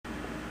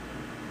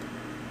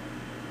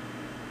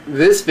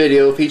This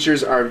video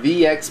features our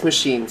VX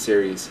machine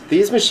series.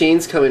 These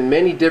machines come in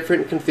many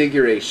different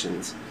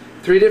configurations.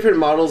 3 different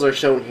models are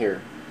shown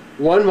here.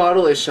 One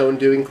model is shown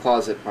doing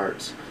closet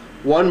parts.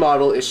 One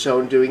model is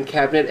shown doing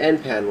cabinet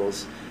end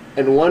panels.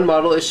 And one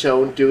model is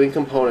shown doing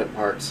component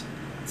parts.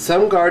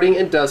 Some guarding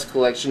and dust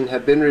collection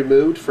have been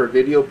removed for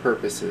video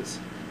purposes.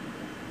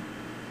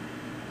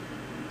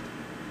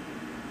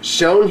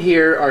 Shown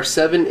here are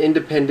 7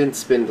 independent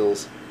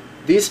spindles.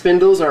 These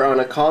spindles are on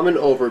a common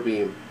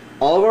overbeam.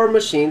 All of our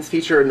machines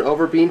feature an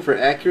overbeam for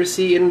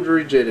accuracy and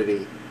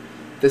rigidity.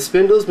 The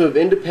spindles move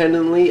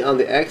independently on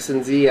the X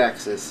and Z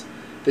axis.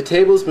 The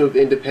tables move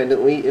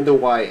independently in the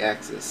Y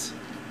axis.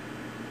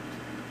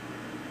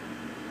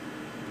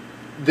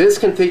 This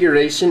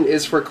configuration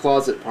is for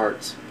closet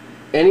parts.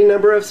 Any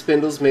number of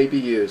spindles may be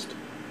used.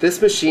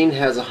 This machine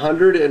has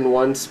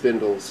 101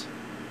 spindles.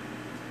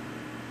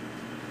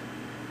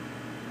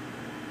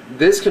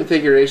 This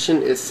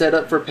configuration is set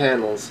up for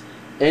panels.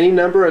 Any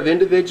number of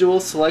individual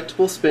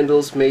selectable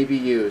spindles may be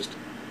used.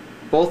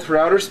 Both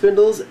router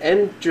spindles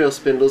and drill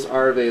spindles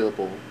are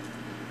available.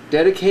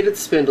 Dedicated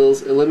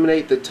spindles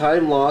eliminate the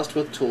time lost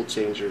with tool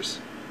changers.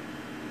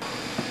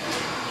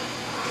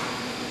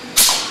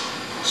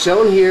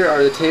 Shown here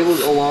are the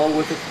tables along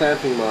with the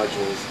clamping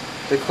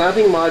modules. The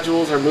clamping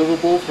modules are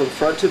movable from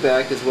front to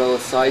back as well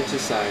as side to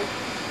side.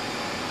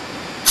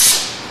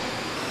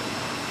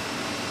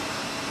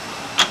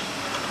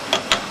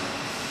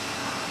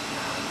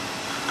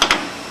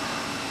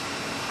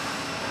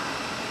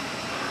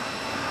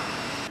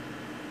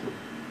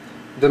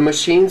 The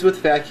machines with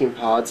vacuum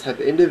pods have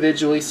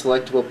individually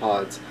selectable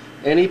pods.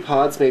 Any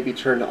pods may be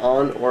turned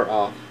on or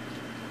off.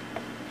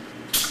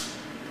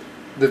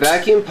 The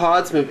vacuum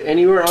pods move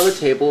anywhere on the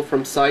table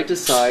from side to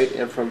side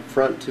and from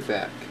front to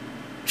back.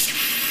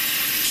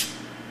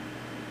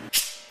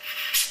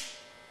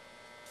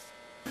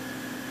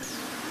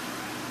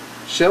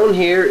 Shown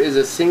here is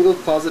a single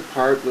closet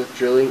part with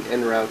drilling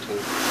and routing.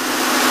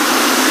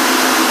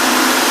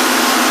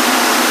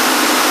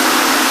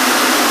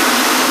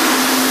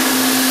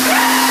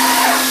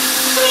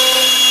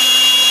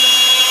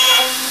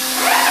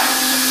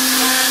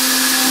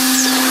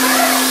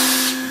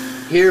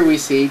 Here we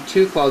see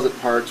 2 closet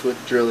parts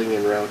with drilling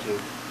and routing.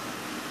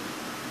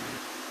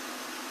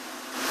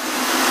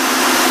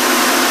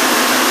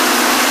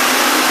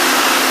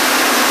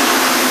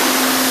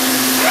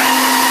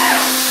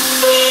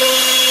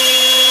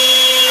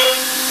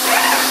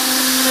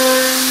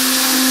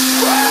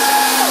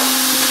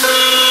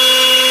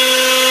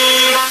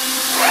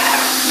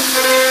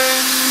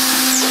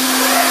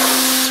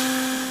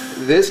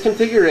 This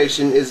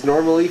configuration is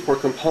normally for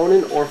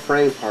component or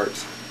frame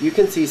parts. You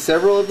can see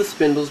several of the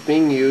spindles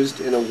being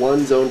used in a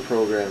one-zone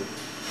program.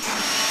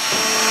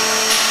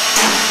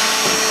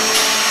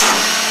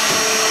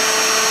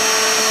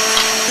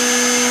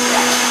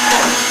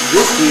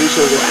 This view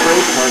shows a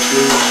frame part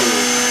being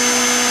machined.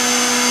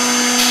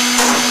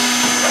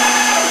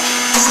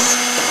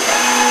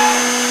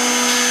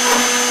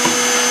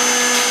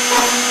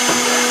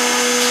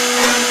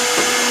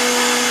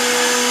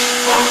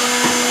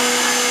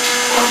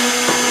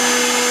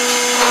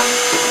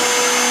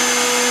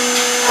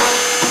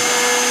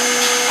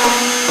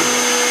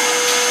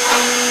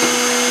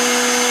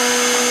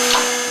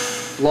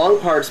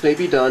 Long parts may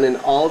be done and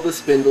all of the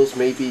spindles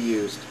may be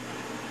used.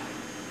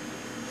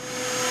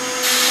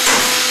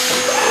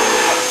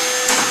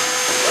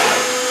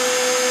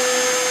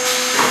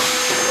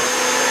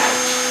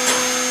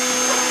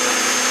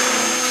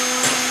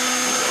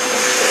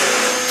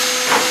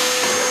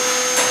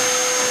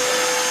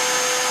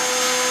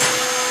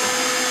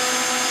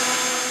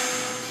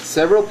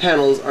 Several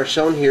panels are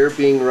shown here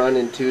being run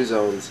in 2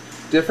 zones.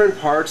 Different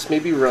parts may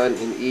be run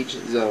in each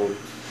zone.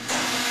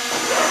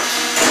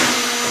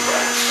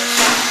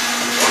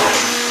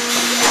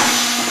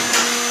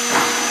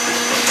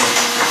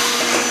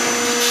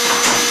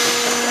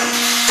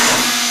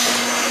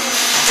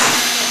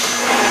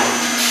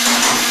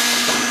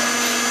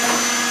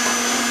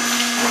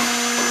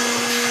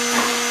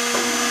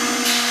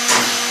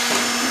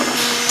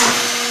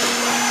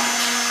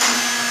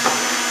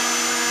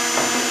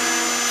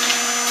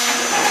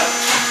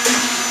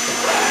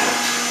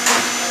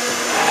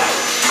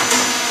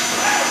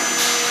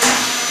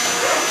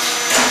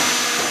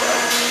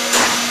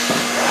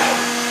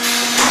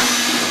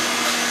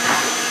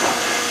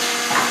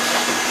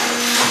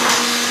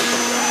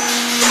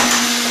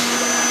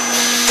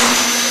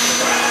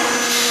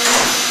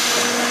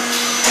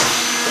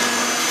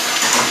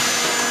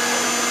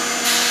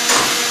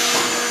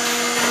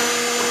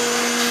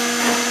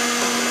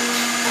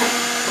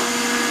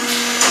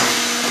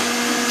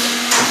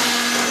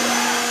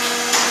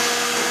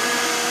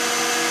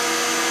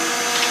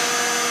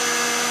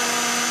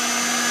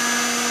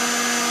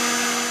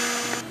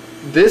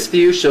 This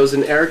view shows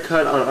an air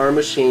cut on our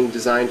machine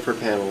designed for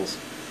panels.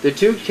 The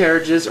 2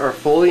 carriages are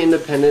fully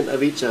independent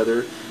of each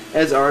other,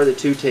 as are the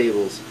 2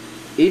 tables.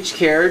 Each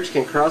carriage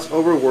can cross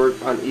over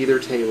work on either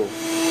table.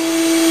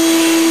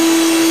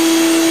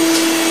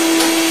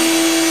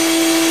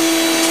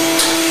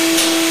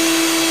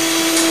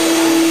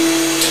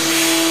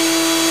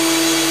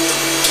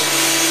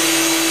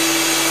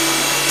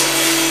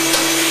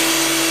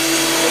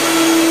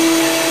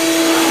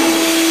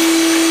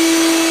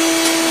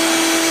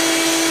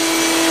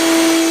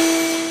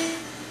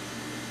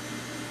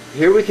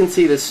 Here we can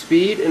see the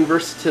speed and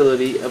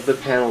versatility of the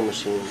panel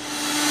machine.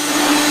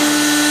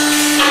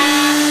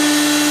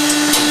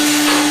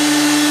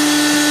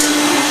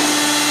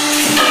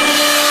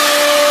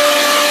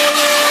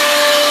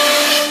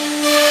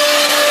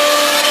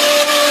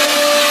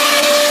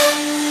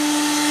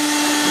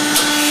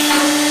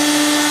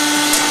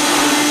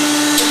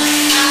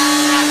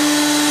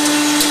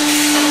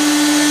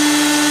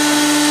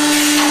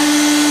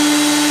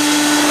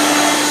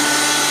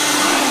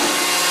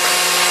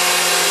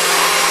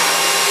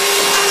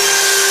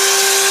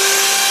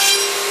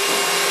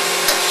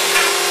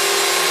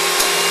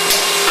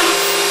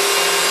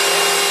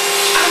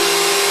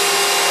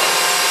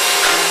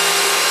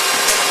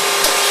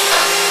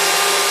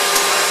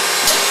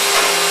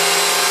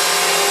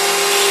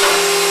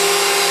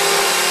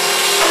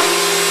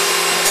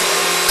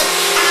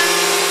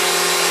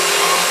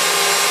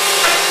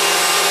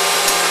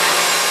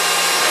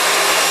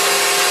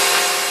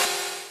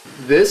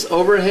 This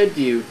overhead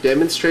view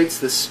demonstrates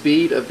the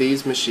speed of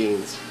these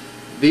machines.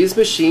 These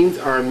machines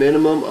are a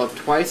minimum of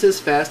twice as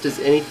fast as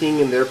anything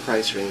in their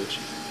price range.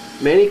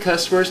 Many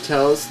customers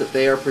tell us that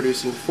they are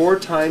producing 4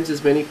 times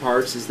as many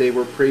parts as they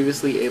were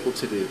previously able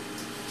to do.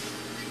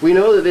 We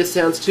know that this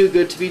sounds too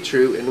good to be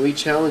true, and we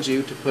challenge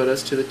you to put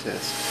us to the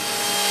test.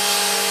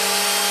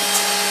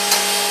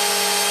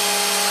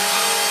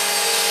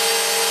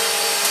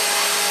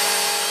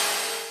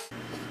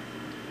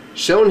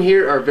 Shown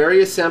here are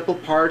various sample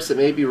parts that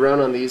may be run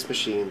on these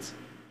machines.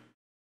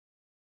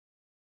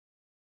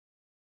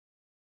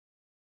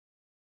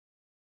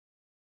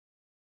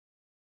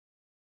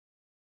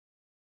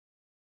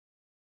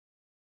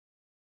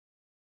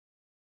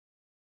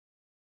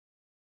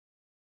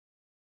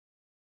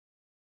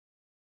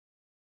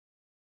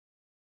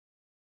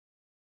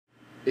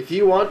 If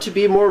you want to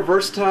be more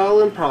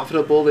versatile and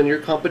profitable than your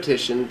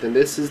competition, then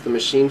this is the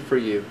machine for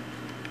you.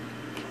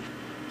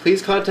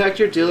 Please contact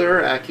your dealer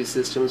or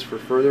Accu-Systems for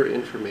further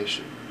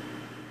information.